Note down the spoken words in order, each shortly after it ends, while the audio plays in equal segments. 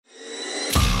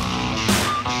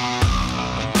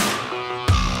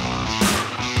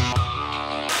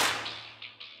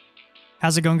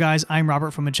How's it going, guys? I'm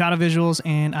Robert from Machado Visuals,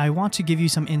 and I want to give you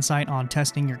some insight on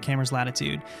testing your camera's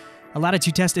latitude. A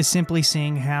latitude test is simply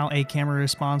seeing how a camera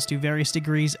responds to various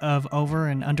degrees of over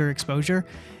and under exposure.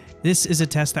 This is a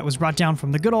test that was brought down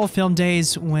from the good old film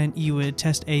days when you would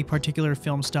test a particular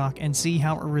film stock and see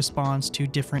how it responds to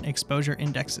different exposure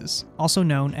indexes, also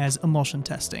known as emulsion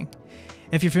testing.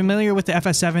 If you're familiar with the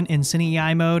FS7 in Cine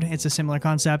EI mode, it's a similar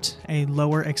concept. A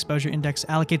lower exposure index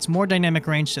allocates more dynamic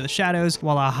range to the shadows,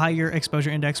 while a higher exposure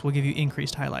index will give you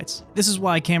increased highlights. This is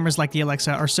why cameras like the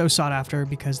Alexa are so sought after,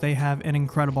 because they have an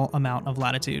incredible amount of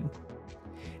latitude.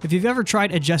 If you've ever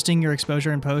tried adjusting your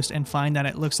exposure in post and find that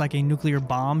it looks like a nuclear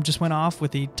bomb just went off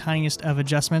with the tiniest of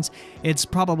adjustments, it's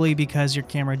probably because your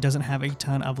camera doesn't have a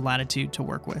ton of latitude to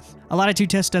work with. A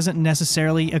latitude test doesn't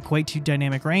necessarily equate to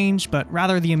dynamic range, but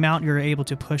rather the amount you're able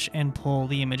to push and pull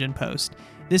the image in post.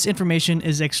 This information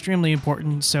is extremely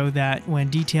important so that when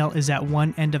detail is at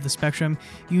one end of the spectrum,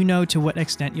 you know to what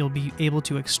extent you'll be able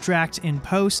to extract in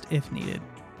post if needed.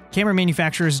 Camera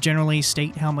manufacturers generally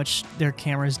state how much their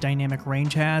camera's dynamic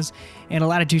range has, and a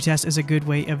latitude test is a good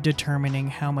way of determining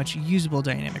how much usable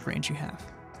dynamic range you have.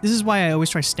 This is why I always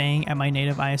try staying at my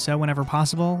native ISO whenever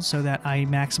possible so that I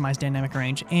maximize dynamic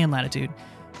range and latitude.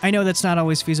 I know that's not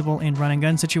always feasible in run and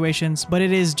gun situations, but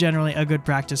it is generally a good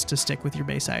practice to stick with your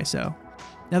base ISO.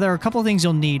 Now, there are a couple things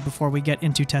you'll need before we get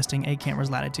into testing a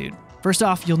camera's latitude. First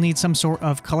off, you'll need some sort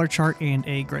of color chart and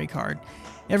a gray card.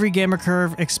 Every gamma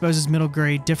curve exposes middle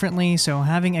gray differently, so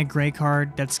having a gray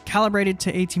card that's calibrated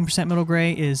to 18% middle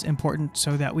gray is important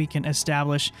so that we can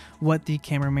establish what the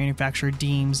camera manufacturer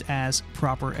deems as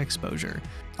proper exposure.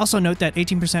 Also note that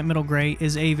 18% middle gray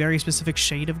is a very specific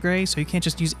shade of gray, so you can't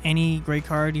just use any gray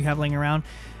card you have laying around.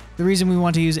 The reason we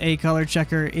want to use a color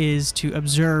checker is to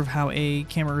observe how a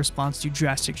camera responds to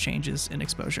drastic changes in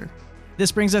exposure.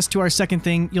 This brings us to our second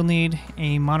thing you'll need: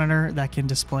 a monitor that can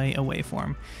display a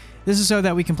waveform. This is so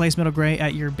that we can place middle gray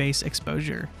at your base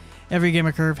exposure. Every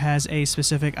gamma curve has a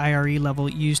specific IRE level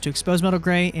used to expose middle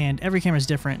gray, and every camera is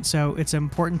different, so it's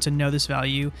important to know this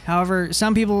value. However,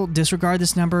 some people disregard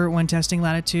this number when testing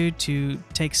latitude to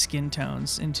take skin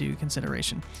tones into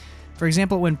consideration. For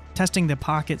example, when testing the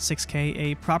Pocket 6K,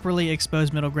 a properly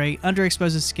exposed middle gray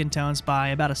underexposes skin tones by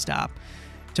about a stop.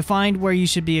 To find where you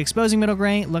should be exposing middle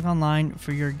gray, look online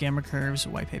for your gamma curves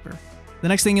white paper. The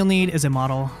next thing you'll need is a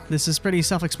model. This is pretty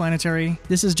self-explanatory.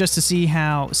 This is just to see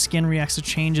how skin reacts to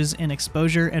changes in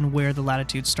exposure and where the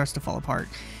latitude starts to fall apart.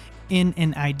 In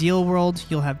an ideal world,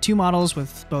 you'll have two models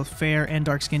with both fair and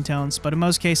dark skin tones, but in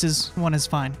most cases, one is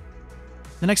fine.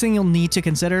 The next thing you'll need to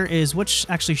consider is what's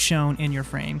actually shown in your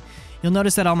frame. You'll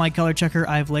notice that on my color checker,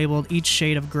 I've labeled each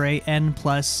shade of gray N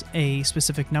plus a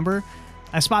specific number.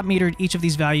 I've spot metered each of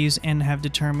these values and have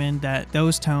determined that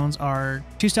those tones are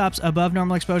 2 stops above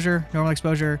normal exposure,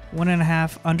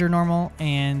 1.5 under normal,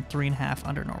 and 3.5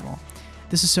 under normal.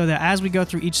 This is so that as we go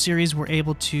through each series, we're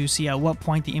able to see at what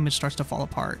point the image starts to fall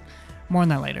apart. More on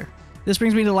that later. This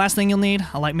brings me to the last thing you'll need: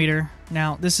 a light meter.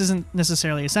 Now, this isn't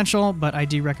necessarily essential, but I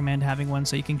do recommend having one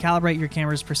so you can calibrate your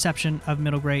camera's perception of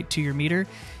middle gray to your meter.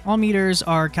 All meters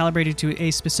are calibrated to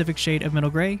a specific shade of middle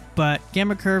gray, but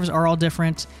gamma curves are all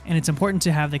different, and it's important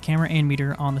to have the camera and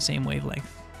meter on the same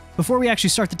wavelength. Before we actually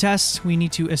start the test, we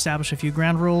need to establish a few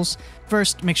ground rules.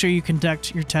 First, make sure you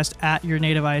conduct your test at your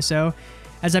native ISO.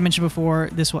 As I mentioned before,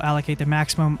 this will allocate the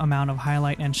maximum amount of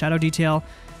highlight and shadow detail.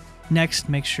 Next,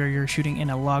 make sure you're shooting in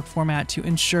a log format to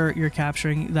ensure you're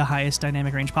capturing the highest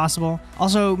dynamic range possible.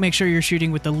 Also, make sure you're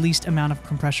shooting with the least amount of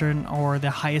compression or the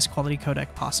highest quality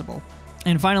codec possible.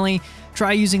 And finally,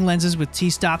 try using lenses with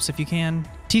T-stops if you can.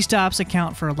 T-stops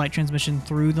account for light transmission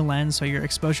through the lens, so your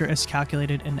exposure is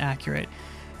calculated and accurate.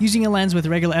 Using a lens with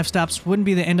regular f-stops wouldn't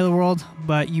be the end of the world,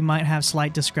 but you might have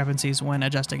slight discrepancies when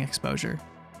adjusting exposure.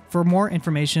 For more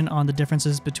information on the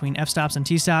differences between f-stops and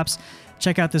t-stops,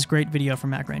 check out this great video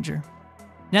from MacRanger.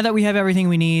 Now that we have everything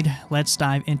we need, let's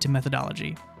dive into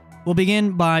methodology. We'll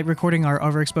begin by recording our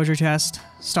overexposure test.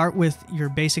 Start with your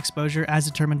base exposure as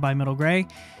determined by middle gray.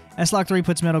 S-Log3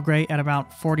 puts middle gray at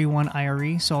about 41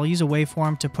 IRE, so I'll use a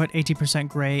waveform to put 18%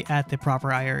 gray at the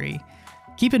proper IRE.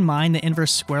 Keep in mind the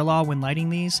inverse square law when lighting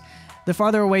these. The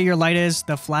farther away your light is,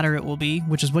 the flatter it will be,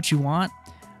 which is what you want.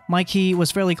 My key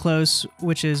was fairly close,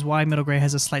 which is why middle gray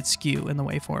has a slight skew in the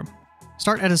waveform.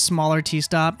 Start at a smaller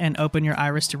t-stop and open your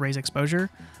iris to raise exposure.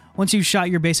 Once you've shot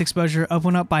your base exposure,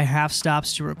 open up by half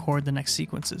stops to record the next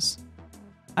sequences.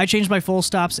 I changed my full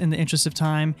stops in the interest of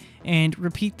time, and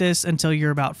repeat this until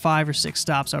you're about 5 or 6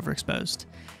 stops overexposed.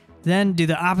 Then do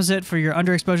the opposite for your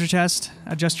underexposure test.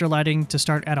 Adjust your lighting to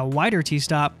start at a wider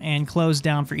t-stop and close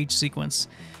down for each sequence.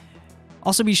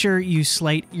 Also be sure you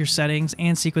slate your settings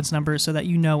and sequence numbers so that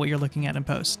you know what you're looking at in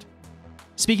post.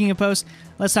 Speaking of post,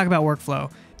 let's talk about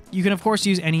workflow. You can of course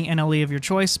use any NLE of your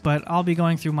choice, but I'll be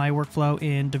going through my workflow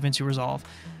in DaVinci Resolve.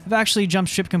 I've actually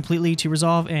jumped ship completely to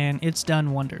Resolve and it's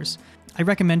done wonders. I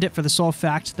recommend it for the sole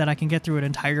fact that I can get through an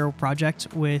entire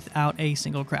project without a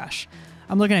single crash.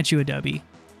 I'm looking at you, Adobe.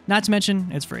 Not to mention,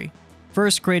 it's free.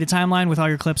 First, create a timeline with all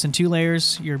your clips in 2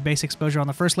 layers, your base exposure on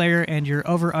the first layer and your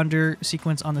over-under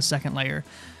sequence on the second layer.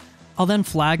 I'll then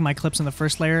flag my clips in the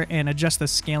first layer and adjust the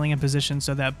scaling and position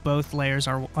so that both layers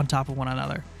are on top of one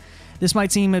another. This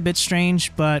might seem a bit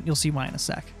strange, but you'll see why in a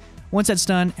sec. Once that's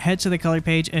done, head to the color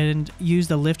page and use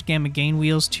the lift gamma gain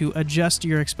wheels to adjust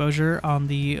your exposure on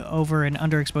the over and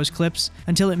underexposed clips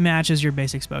until it matches your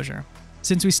base exposure.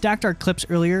 Since we stacked our clips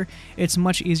earlier, it's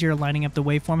much easier lining up the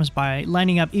waveforms by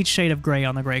lining up each shade of gray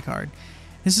on the gray card.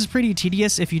 This is pretty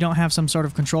tedious if you don't have some sort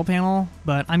of control panel,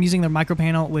 but I'm using the micro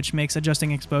panel, which makes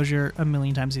adjusting exposure a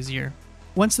million times easier.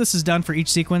 Once this is done for each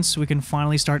sequence, we can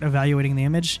finally start evaluating the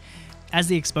image. As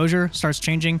the exposure starts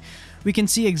changing, we can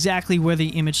see exactly where the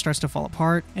image starts to fall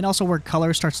apart and also where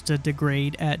color starts to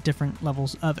degrade at different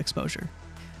levels of exposure.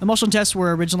 Emulsion tests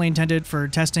were originally intended for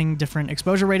testing different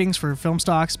exposure ratings for film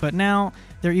stocks, but now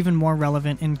they're even more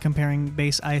relevant in comparing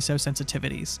base ISO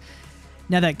sensitivities.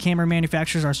 Now that camera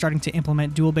manufacturers are starting to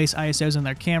implement dual base ISOs in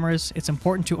their cameras, it's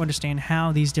important to understand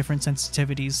how these different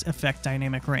sensitivities affect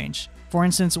dynamic range. For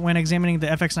instance, when examining the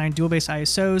FX9 dual base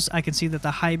ISOs, I can see that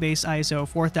the high base ISO of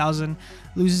 4000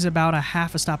 loses about a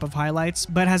half a stop of highlights,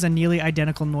 but has a nearly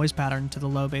identical noise pattern to the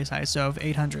low base ISO of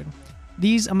 800.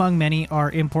 These, among many,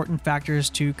 are important factors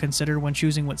to consider when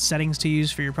choosing what settings to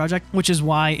use for your project, which is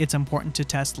why it's important to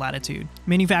test latitude.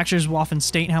 Manufacturers will often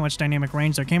state how much dynamic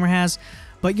range their camera has,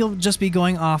 but you'll just be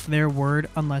going off their word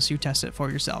unless you test it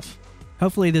for yourself.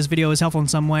 Hopefully this video is helpful in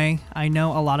some way. I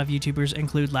know a lot of YouTubers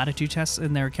include latitude tests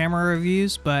in their camera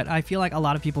reviews, but I feel like a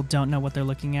lot of people don't know what they're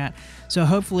looking at, so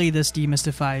hopefully this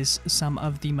demystifies some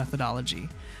of the methodology.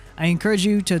 I encourage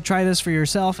you to try this for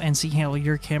yourself and see how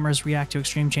your cameras react to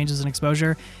extreme changes in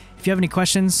exposure. If you have any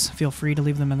questions, feel free to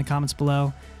leave them in the comments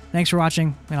below. Thanks for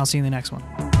watching, and I'll see you in the next one.